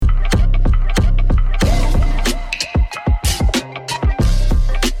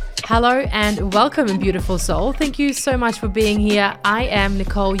Hello and welcome, beautiful soul. Thank you so much for being here. I am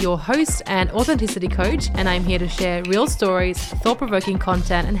Nicole, your host and authenticity coach, and I'm here to share real stories, thought-provoking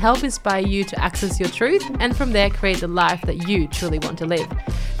content, and help inspire you to access your truth and from there create the life that you truly want to live.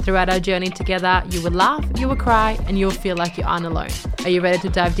 Throughout our journey together, you will laugh, you will cry, and you'll feel like you aren't alone. Are you ready to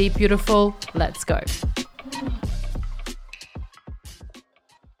dive deep, beautiful? Let's go.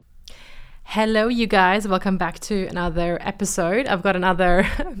 Hello, you guys. Welcome back to another episode. I've got another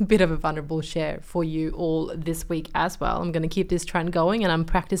bit of a vulnerable share for you all this week as well. I'm going to keep this trend going and I'm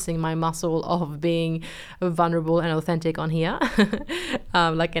practicing my muscle of being vulnerable and authentic on here.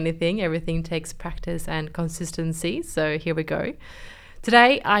 Like anything, everything takes practice and consistency. So here we go.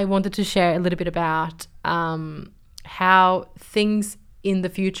 Today, I wanted to share a little bit about how things in the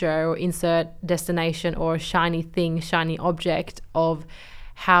future, or insert destination or shiny thing, shiny object of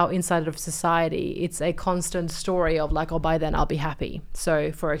how inside of society, it's a constant story of like, oh, by then I'll be happy.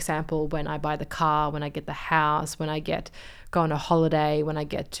 So for example, when I buy the car, when I get the house, when I go on a holiday, when I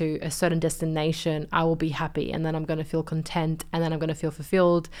get to a certain destination, I will be happy. And then I'm going to feel content and then I'm going to feel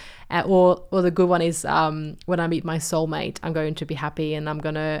fulfilled. Or the good one is when I meet my soulmate, I'm going to be happy and I'm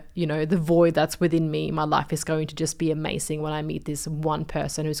going to, the void that's within me, my life is going to just be amazing when I meet this one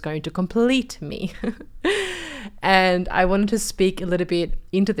person who's going to complete me. And I wanted to speak a little bit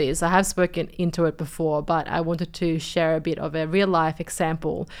into this. I have spoken into it before, but I wanted to share a bit of a real life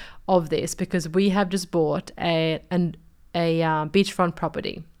example of this because we have just bought a beachfront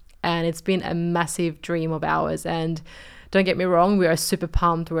property and it's been a massive dream of ours. And don't get me wrong, we are super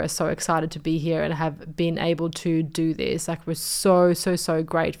pumped. We're so excited to be here and have been able to do this. Like we're so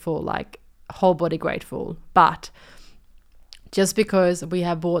grateful, like whole body grateful. But just because we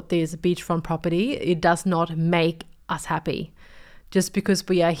have bought this beachfront property, it does not make us happy. Just because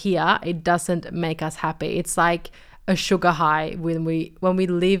we are here, it doesn't make us happy. It's like a sugar high when we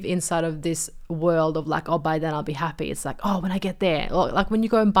live inside of this world of like, oh, by then I'll be happy. It's like, oh, when I get there, or like when you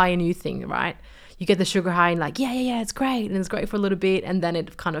go and buy a new thing, right? You get the sugar high and like, yeah, it's great. And it's great for a little bit. And then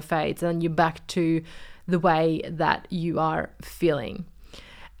it kind of fades and you're back to the way that you are feeling.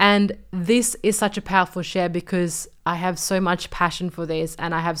 And this is such a powerful share because I have so much passion for this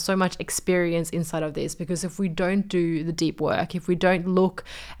and I have so much experience inside of this, because if we don't do the deep work, if we don't look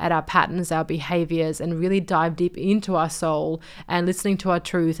at our patterns, our behaviors, and really dive deep into our soul and listening to our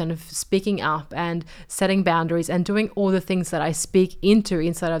truth and speaking up and setting boundaries and doing all the things that I speak into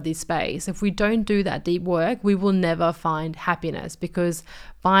inside of this space, if we don't do that deep work, we will never find happiness. Because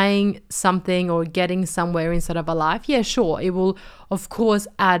buying something or getting somewhere inside of our life, yeah, sure, it will of course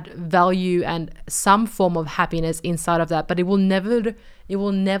add value and some form of happiness inside of that, but it will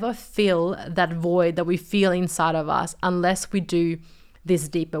never fill that void that we feel inside of us unless we do this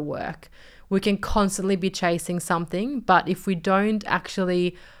deeper work. We can constantly be chasing something, but if we don't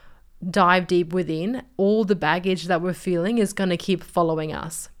actually dive deep within, all the baggage that we're feeling is going to keep following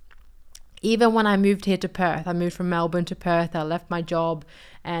us. Even when I moved here to Perth, I moved from Melbourne to Perth, I left my job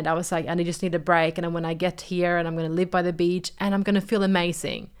and I was like, I just need a break. And then when I get here and I'm going to live by the beach and I'm going to feel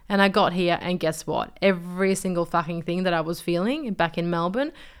amazing. And I got here and guess what? Every single fucking thing that I was feeling back in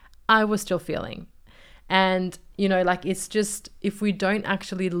Melbourne, I was still feeling. And, it's just, if we don't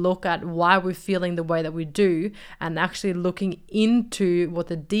actually look at why we're feeling the way that we do and actually looking into what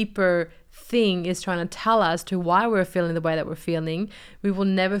the deeper thing is trying to tell us to why we're feeling the way that we're feeling, we will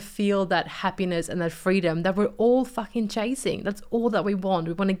never feel that happiness and that freedom that we're all fucking chasing. That's all that we want.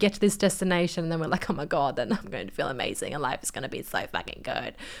 We want to get to this destination and then we're like, oh my God, then I'm going to feel amazing and life is going to be so fucking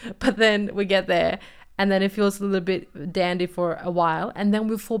good. But then we get there and then it feels a little bit dandy for a while and then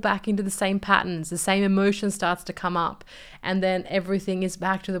we fall back into the same patterns, the same emotion starts to come up and then everything is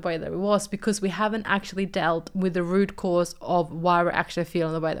back to the way that it was because we haven't actually dealt with the root cause of why we're actually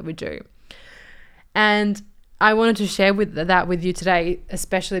feeling the way that we do. And I wanted to share that with you today,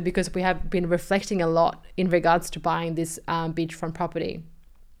 especially because we have been reflecting a lot in regards to buying this beachfront property.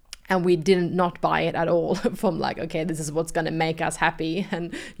 And we did not buy it at all from like, okay, this is what's going to make us happy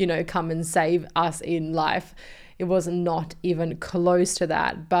and, come and save us in life. It was not even close to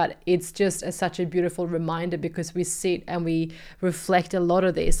that, but it's just such a beautiful reminder because we sit and we reflect a lot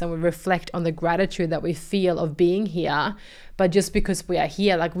of this and we reflect on the gratitude that we feel of being here. But just because we are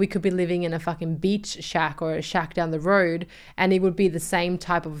here, like we could be living in a fucking beach shack or a shack down the road and it would be the same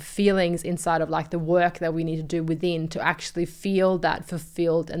type of feelings inside of like the work that we need to do within to actually feel that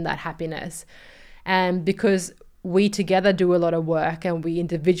fulfilled and that happiness. And because we together do a lot of work and we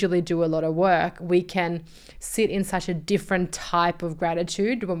individually do a lot of work, we can sit in such a different type of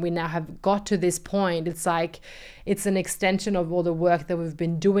gratitude. When we now have got to this point, it's like it's an extension of all the work that we've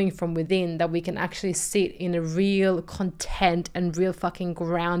been doing from within, that we can actually sit in a real content and real fucking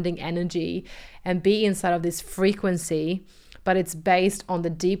grounding energy and be inside of this frequency. But it's based on the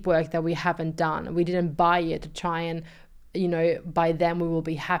deep work that we haven't done. We didn't buy it to try and, by then we will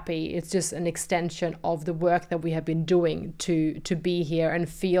be happy. It's just an extension of the work that we have been doing to be here and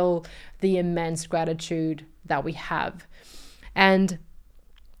feel the immense gratitude that we have. And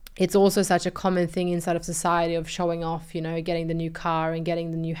it's also such a common thing inside of society of showing off, getting the new car and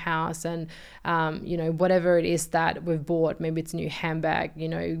getting the new house and, whatever it is that we've bought. Maybe it's a new handbag,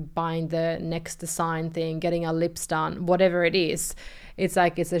 buying the next design thing, getting our lips done, whatever it is. It's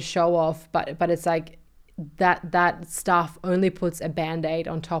like it's a show off, but it's like that stuff only puts a band-aid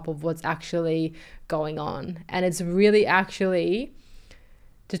on top of what's actually going on. And it's really actually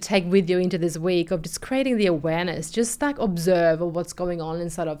to take with you into this week of just creating the awareness, just like observe of what's going on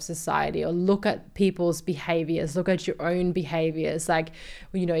inside of society, or look at people's behaviors, look at your own behaviors. Like,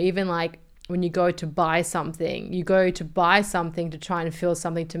 even like when you go to buy something, to try and feel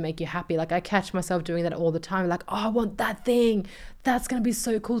something to make you happy. Like I catch myself doing that all the time. Like, oh, I want that thing. That's going to be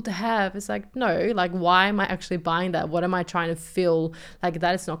so cool to have. It's like, no, like, why am I actually buying that? What am I trying to feel? Like,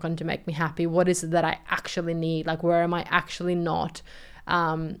 that is not going to make me happy. What is it that I actually need? Like, where am I actually not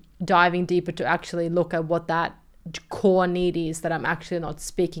diving deeper to actually look at what that core need is that I'm actually not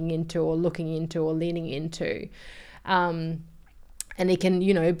speaking into or looking into or leaning into. And it can,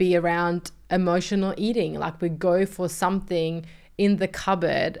 be around emotional eating. Like we go for something in the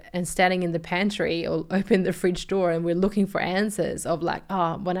cupboard and standing in the pantry or open the fridge door and we're looking for answers of like,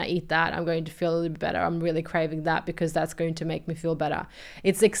 oh, when I eat that, I'm going to feel a little bit better. I'm really craving that because that's going to make me feel better.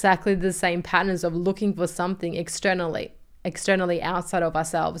 It's exactly the same patterns of looking for something externally outside of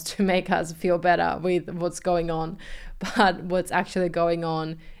ourselves to make us feel better with what's going on. But what's actually going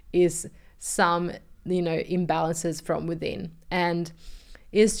on is some, imbalances from within. And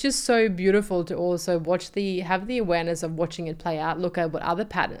it's just so beautiful to also have the awareness of watching it play out, look at what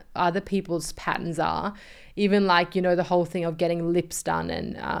other people's patterns are, even like, the whole thing of getting lips done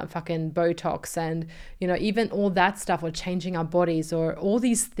and fucking Botox and, even all that stuff, or changing our bodies or all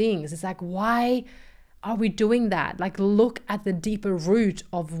these things. It's like, why are we doing that? Like, look at the deeper root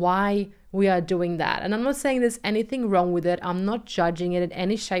of why we are doing that. And I'm not saying there's anything wrong with it. I'm not judging it in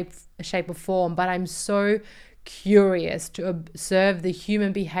any shape or form, but I'm so curious to observe the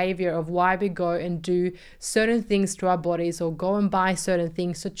human behavior of why we go and do certain things to our bodies or go and buy certain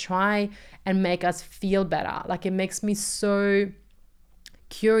things to try and make us feel better. Like, it makes me so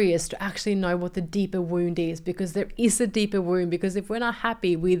curious to actually know what the deeper wound is, because there is a deeper wound. Because if we're not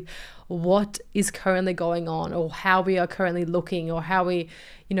happy with what is currently going on or how we are currently looking or how we,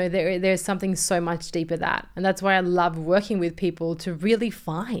 there's something so much deeper and that's why I love working with people to really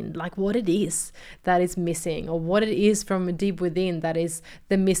find like what it is that is missing, or what it is from deep within that is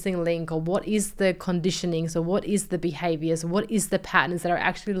the missing link, or what is the conditionings, or what is the behaviors, what is the patterns that are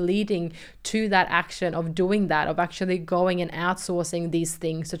actually leading to that action of doing that, of actually going and outsourcing these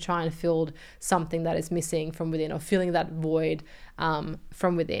things to try and fill something that is missing from within, or filling that void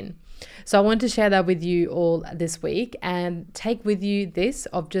from within. So I want to share that with you all this week, and take with you this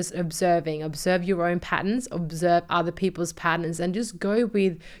of just observe your own patterns, observe other people's patterns, and just go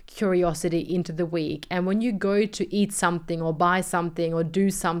with curiosity into the week. And when you go to eat something or buy something or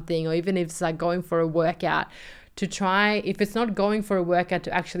do something, or even if it's like going for a workout, to try, if it's not going for a workout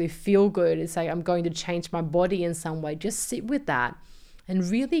to actually feel good, it's like I'm going to change my body in some way, just sit with that and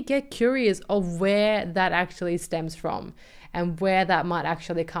really get curious of where that actually stems from and where that might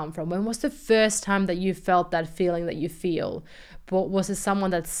actually come from. When was the first time that you felt that feeling that you feel? But was it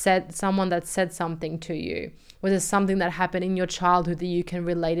someone that said something to you? Was it something that happened in your childhood that you can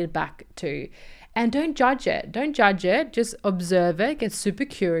relate it back to? And don't judge it. Just observe it, get super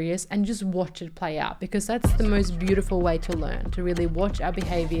curious, and just watch it play out, because that's the most beautiful way to learn, to really watch our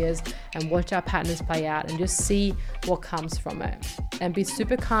behaviors and watch our patterns play out and just see what comes from it. And be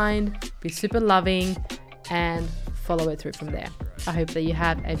super kind, be super loving, and follow it through from there. I hope that you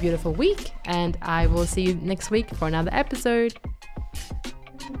have a beautiful week, and I will see you next week for another episode.